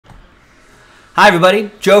Hi everybody,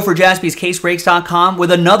 Joe for JaspysCaseBreaks.com with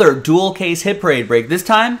another dual case hit parade break. This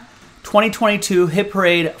time, 2022 Hit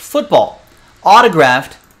Parade Football.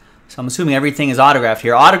 Autographed, so I'm assuming everything is autographed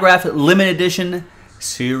here. Autographed limited edition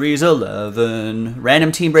Series 11.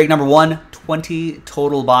 Random team break number 1, 20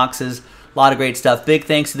 total boxes. A lot of great stuff. Big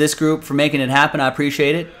thanks to this group for making it happen. I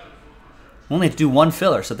appreciate it. We only have to do one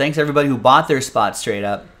filler, so thanks everybody who bought their spots straight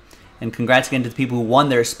up. And congrats again to the people who won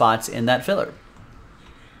their spots in that filler.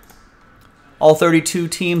 All 32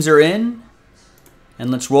 teams are in.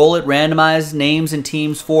 And let's roll it. Randomize names and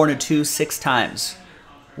teams 4 and a 2 6 times.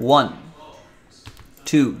 1,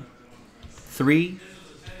 2, 3,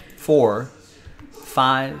 4,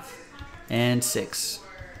 5, and 6.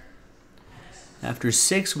 After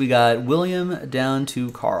 6, we got William down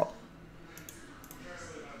to Carl.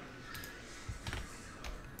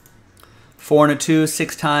 4 and a 2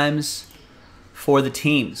 6 times for the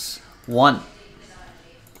teams. 1,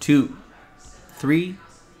 2, 3,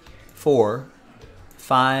 4,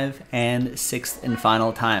 5, and 6th and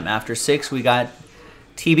final time. After 6, we got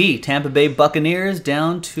TB, Tampa Bay Buccaneers,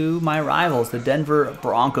 down to my rivals, the Denver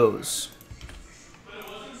Broncos.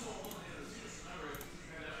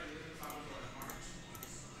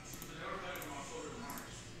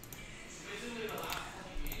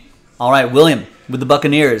 All right, William with the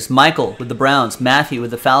Buccaneers, Michael with the Browns, Matthew with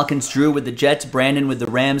the Falcons, Drew with the Jets, Brandon with the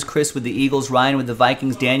Rams, Chris with the Eagles, Ryan with the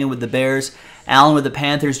Vikings, Daniel with the Bears, Alan with the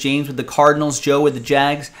Panthers, James with the Cardinals, Joe with the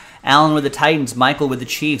Jags, Alan with the Titans, Michael with the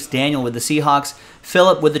Chiefs, Daniel with the Seahawks,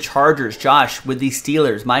 Philip with the Chargers, Josh with the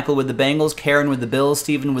Steelers, Michael with the Bengals, Karen with the Bills,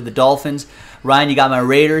 Stephen with the Dolphins, Ryan, you got my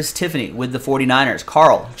Raiders, Tiffany with the 49ers,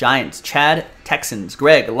 Carl, Giants, Chad, Texans,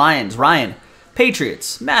 Greg, Lions, Ryan,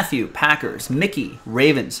 Patriots, Matthew, Packers, Mickey,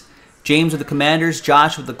 Ravens, James with the Commanders,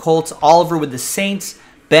 Josh with the Colts, Oliver with the Saints,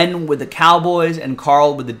 Ben with the Cowboys, and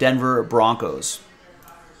Carl with the Denver Broncos.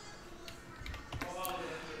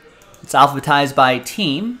 It's alphabetized by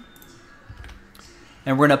team.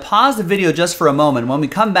 And we're going to pause the video just for a moment. When we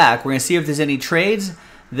come back, we're going to see if there's any trades.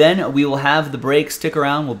 Then we will have the break. Stick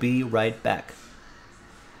around. We'll be right back.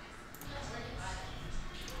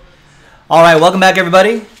 All right, welcome back,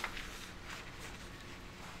 everybody.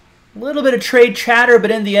 A little bit of trade chatter,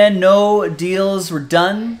 but in the end, no deals were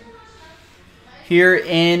done here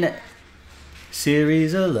in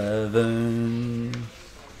Series 11.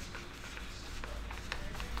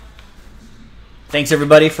 Thanks,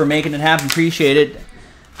 everybody, for making it happen. Appreciate it.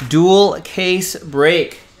 Dual case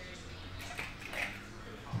break.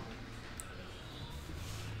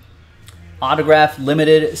 Autograph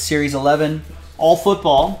limited Series 11. All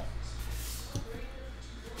football.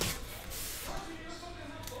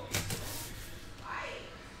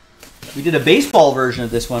 We did a baseball version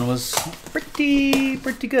of this one. Was pretty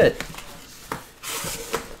good.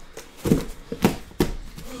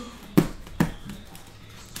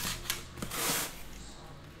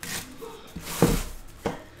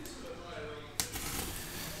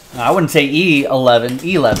 I wouldn't say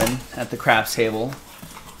E11 at the craps table,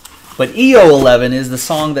 but EO11 is the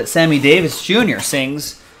song that Sammy Davis Jr.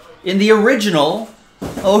 sings in the original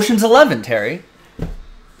Ocean's 11, Terry.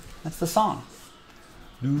 That's the song.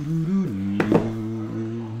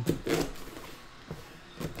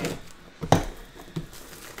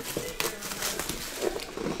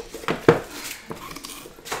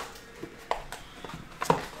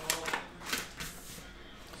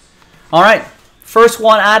 All right, first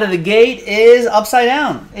one out of the gate is upside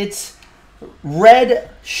down. It's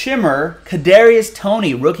Red Shimmer, Kadarius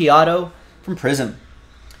Toney, rookie auto from Prism.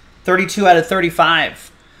 32 out of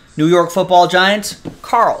 35. New York Football Giants,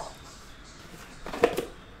 Carl.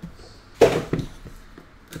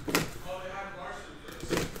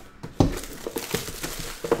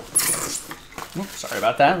 Oops, sorry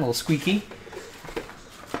about that, a little squeaky.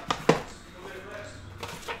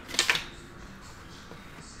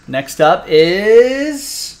 Next up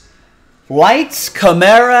is Lights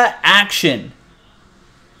Camara Action.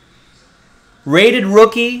 Rated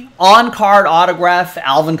rookie, on-card autograph,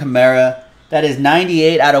 Alvin Kamara. That is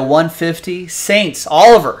 98 out of 150. Saints,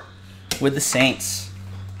 Oliver with the Saints.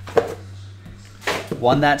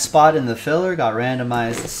 Won that spot in the filler, got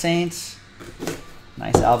randomized the Saints.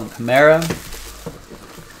 Nice Alvin Kamara.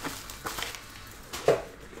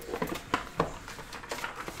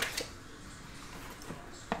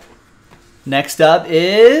 Next up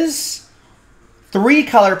is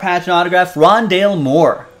 3-color patch and autograph, Rondale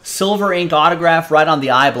Moore. Silver ink autograph right on the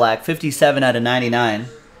eye black, 57 out of 99.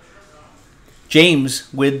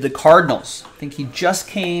 James with the Cardinals. I think he just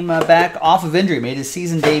came back off of injury, made his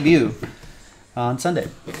season debut on Sunday.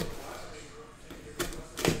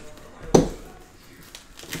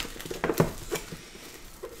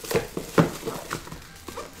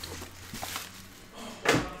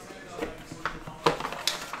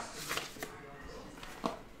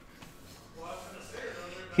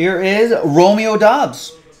 Here is Romeo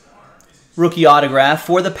Doubs. Rookie autograph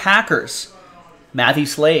for the Packers. Matthew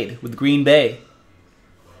Slade with Green Bay.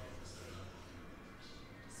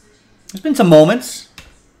 There's been some moments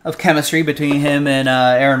of chemistry between him and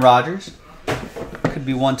Aaron Rodgers. Could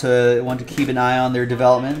be one to keep an eye on their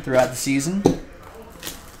development throughout the season.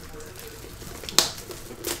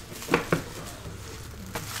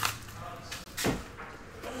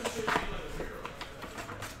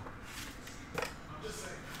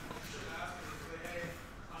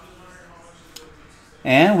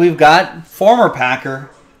 And we've got former Packer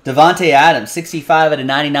Davante Adams, 65 out of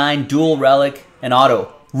 99, dual relic and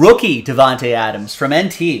auto. Rookie Davante Adams from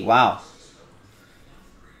NT. Wow.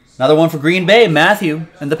 Another one for Green Bay, Matthew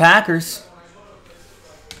and the Packers.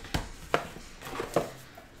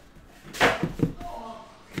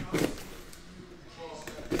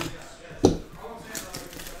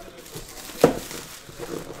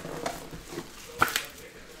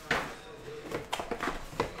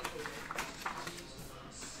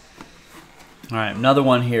 All right, another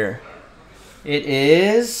one here. It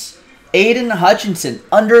is Aiden Hutchinson,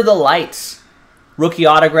 Under the Lights. Rookie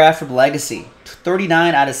autograph from Legacy.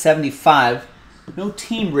 39 out of 75. No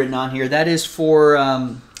team written on here. That is for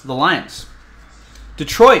the Lions.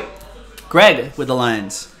 Detroit, Greg with the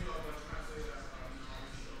Lions.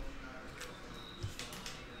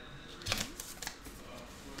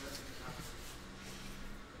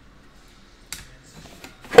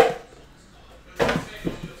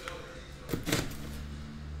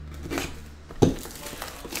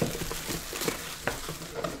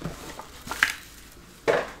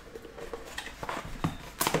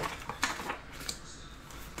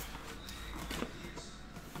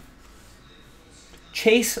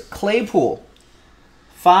 Chase Claypool,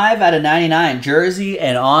 5 out of 99, jersey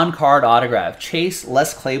and on-card autograph. Chase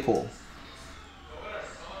Les Claypool.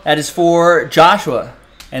 That is for Joshua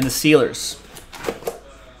and the Steelers.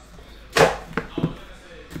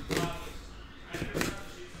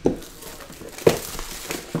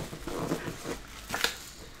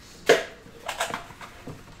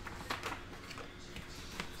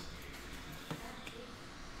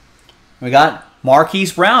 We got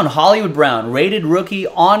Marquise Brown, Hollywood Brown, rated rookie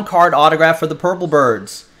on-card autograph for the Purple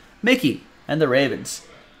Birds. Mickey and the Ravens.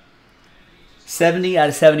 70 out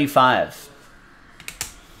of 75.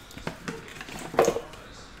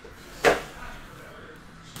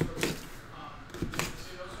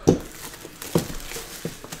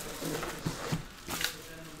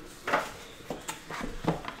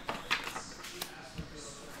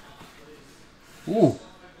 Ooh,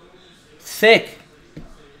 thick.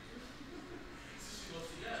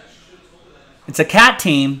 It's a cat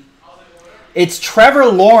team. It's Trevor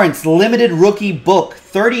Lawrence, limited rookie book,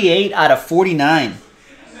 38 out of 49.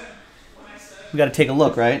 We got to take a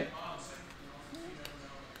look, right?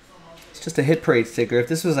 It's just a Hit Parade sticker. If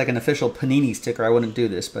this was like an official Panini sticker, I wouldn't do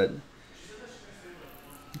this, but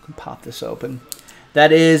you can pop this open.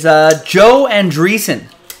 That is Joe Andreessen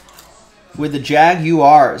with the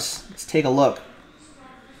Jaguars. Let's take a look.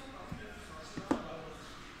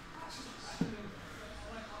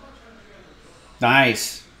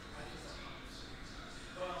 Nice.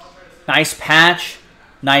 Nice patch.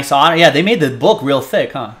 Nice auto. Yeah, they made the book real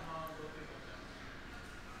thick, huh?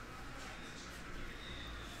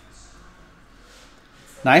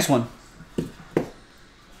 Nice one.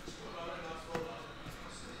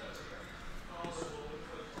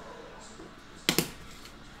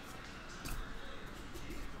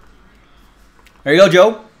 There you go,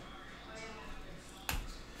 Joe.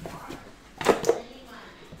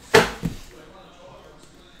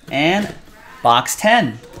 And box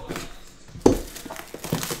 10.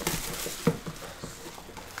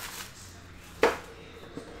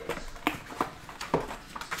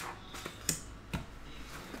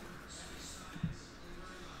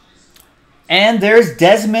 And there's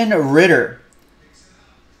Desmond Ridder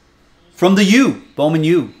from the U, Bowman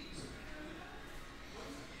U.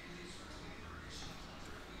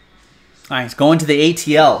 Nice, going to the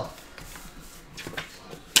ATL.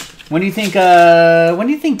 When do you think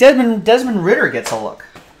Desmond Ridder gets a look?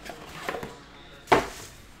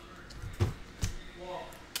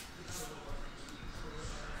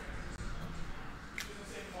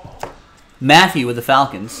 Matthew with the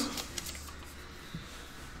Falcons.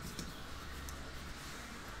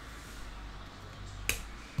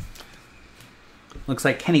 Looks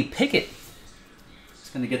like Kenny Pickett is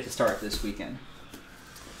going to get the start this weekend.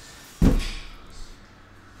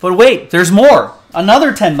 But wait, there's more.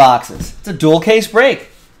 Another 10 boxes. It's a dual case break.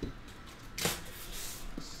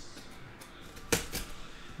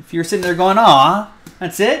 If you're sitting there going, aw,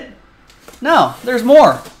 that's it? No, there's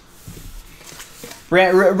more.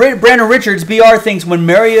 Brandon Richards, BR, thinks when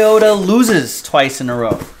Mariota loses twice in a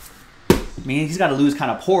row. I mean, he's got to lose kind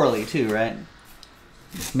of poorly too, right?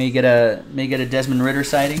 May get a Desmond Ridder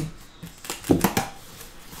sighting.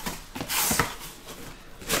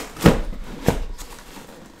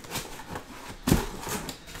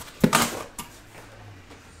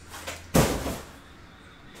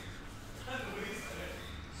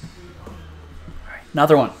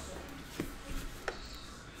 Another one.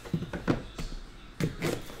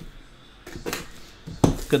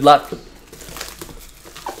 Good luck.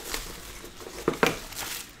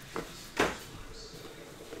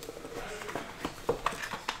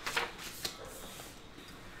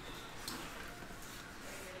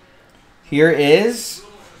 Here is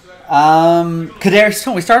Kadarius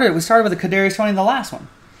Toney. We started with the Kadarius Toney in the last one.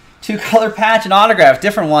 2-color patch and autograph.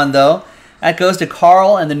 Different one though. That goes to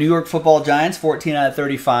Carl and the New York Football Giants. 14 out of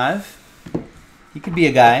 35. He could be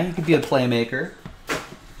a guy. He could be a playmaker.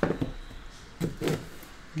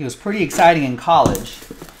 He was pretty exciting in college.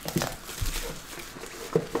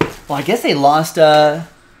 Well, I guess they lost.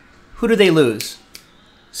 Who did they lose?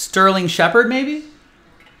 Sterling Shepard, maybe?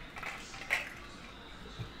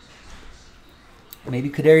 Maybe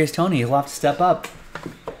Kadarius Toney. He'll have to step up.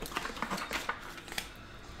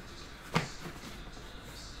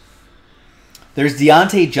 There's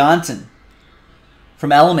Deontay Johnson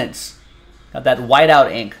from Elements. Got that whiteout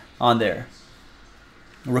ink on there.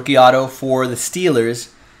 Rookie auto for the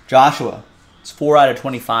Steelers. Joshua. It's 4 out of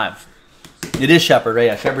 25. It is Shepard, right?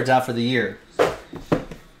 Yeah, Shepard's out for the year.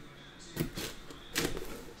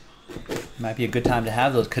 Might be a good time to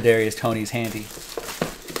have those Kadarius Toneys handy.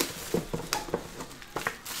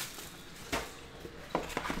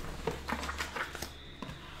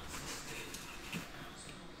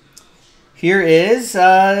 Here is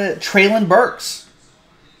Traylon Burks.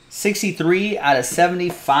 63 out of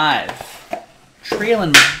 75.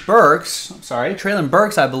 Traylon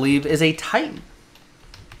Burks, I believe, is a Titan.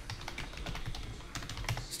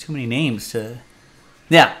 There's too many names to...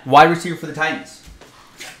 Yeah, wide receiver for the Titans.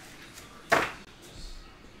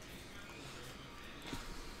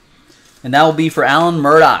 And that will be for Alan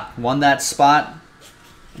Murdoch. Won that spot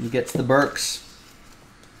and gets the Burks.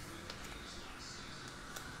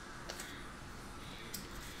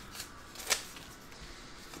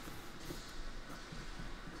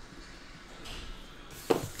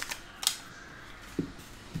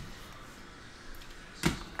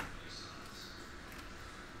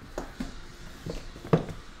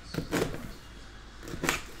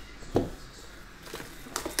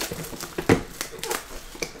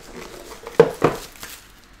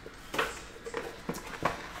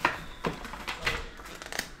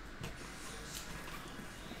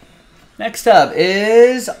 Next up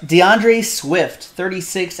is DeAndre Swift,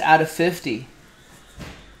 36 out of 50.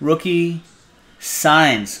 Rookie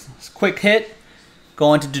signs. Quick hit.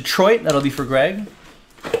 Going to Detroit. That'll be for Greg.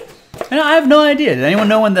 And I have no idea. Did anyone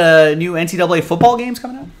know when the new NCAA football game's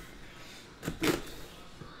coming out?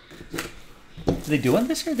 Do they do one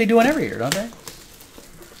this year? They do one every year, don't they?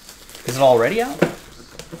 Is it already out?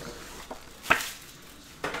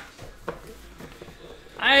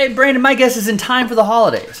 Brandon, my guess is in time for the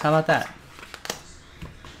holidays. How about that?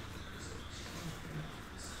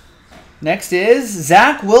 Next is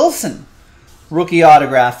Zach Wilson. Rookie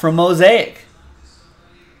autograph from Mosaic.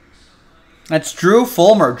 That's Drew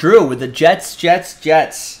Fulmer. Drew with the Jets.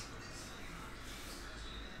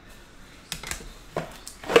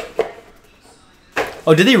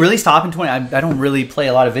 Oh, did they really stop in 20? I don't really play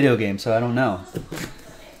a lot of video games, so I don't know.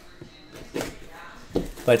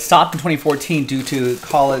 But it stopped in 2014 due to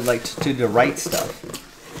college, like to the right stuff.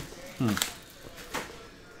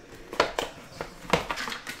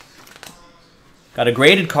 Got a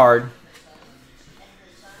graded card.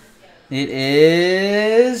 It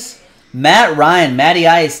is Matt Ryan, Matty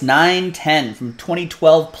Ice, 9-10 from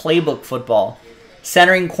 2012 Playbook Football.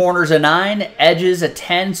 Centering corners a 9, edges a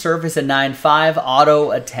 10, surface a 9.5,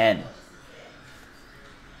 auto a 10.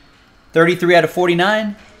 33 out of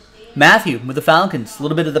 49. Matthew with the Falcons. A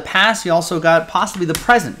little bit of the past. You also got possibly the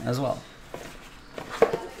present as well.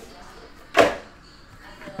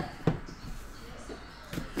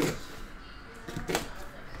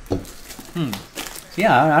 So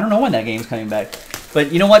yeah, I don't know when that game's coming back.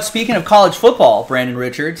 But you know what? Speaking of college football, Brandon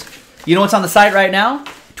Richards, you know what's on the site right now?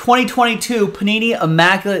 2022 Panini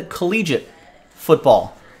Immaculate Collegiate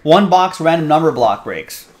Football. 1-box random number block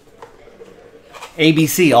breaks.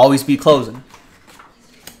 ABC, always be closing.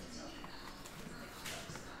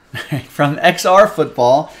 From XR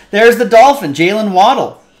Football, there's the Dolphin, Jalen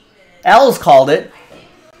Waddle. L's called it.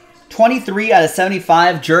 23 out of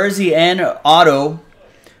 75, jersey and auto.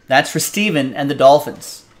 That's for Steven and the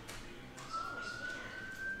Dolphins.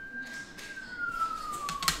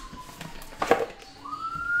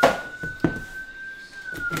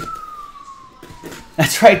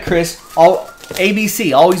 That's right, Chris.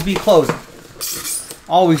 ABC, always be closing.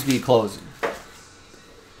 Always be closing.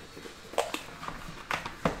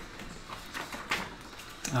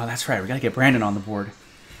 Oh, that's right. We got to get Brandon on the board.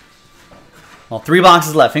 Well, 3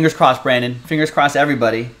 boxes left. Fingers crossed, Brandon. Fingers crossed,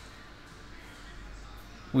 everybody.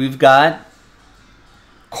 We've got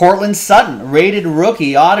Cortland Sutton, rated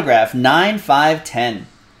rookie autograph, 9/5/10.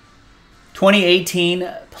 2018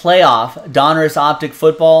 playoff Donruss Optic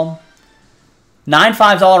football. 9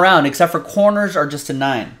 5s all around, except for corners are just a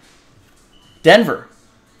 9. Denver.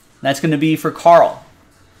 That's going to be for Carl.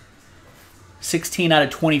 16 out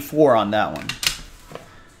of 24 on that one.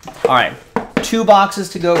 All right, 2 boxes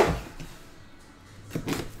to go.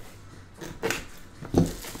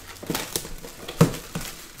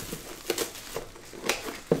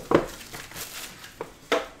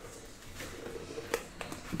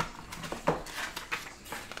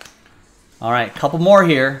 All right, couple more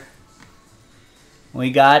here. We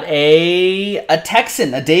got a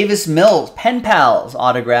Texan, a Davis Mills, Pen Pals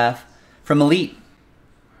autograph from Elite.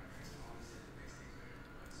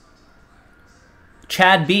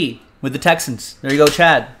 Chad B with the Texans. There you go,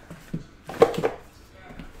 Chad.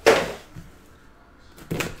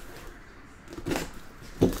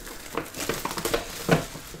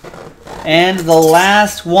 And the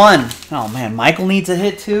last one. Oh, man, Michael needs a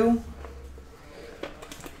hit too.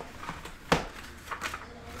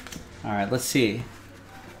 All right, let's see.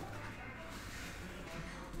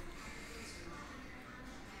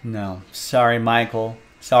 No, sorry, Michael.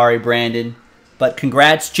 Sorry, Brandon. But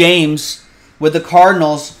congrats, James, with the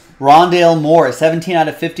Cardinals. Rondale Moore, 17 out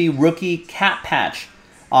of 50 rookie cap patch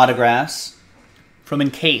autographs from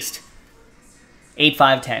Encased.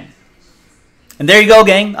 8/5/10. And there you go,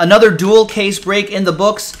 gang. Another dual case break in the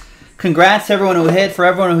books. Congrats to everyone who hit. For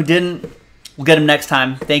everyone who didn't, we'll get them next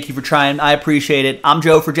time. Thank you for trying. I appreciate it. I'm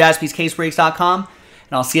Joe for JaspysCaseBreaks.com,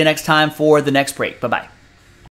 and I'll see you next time for the next break. Bye-bye.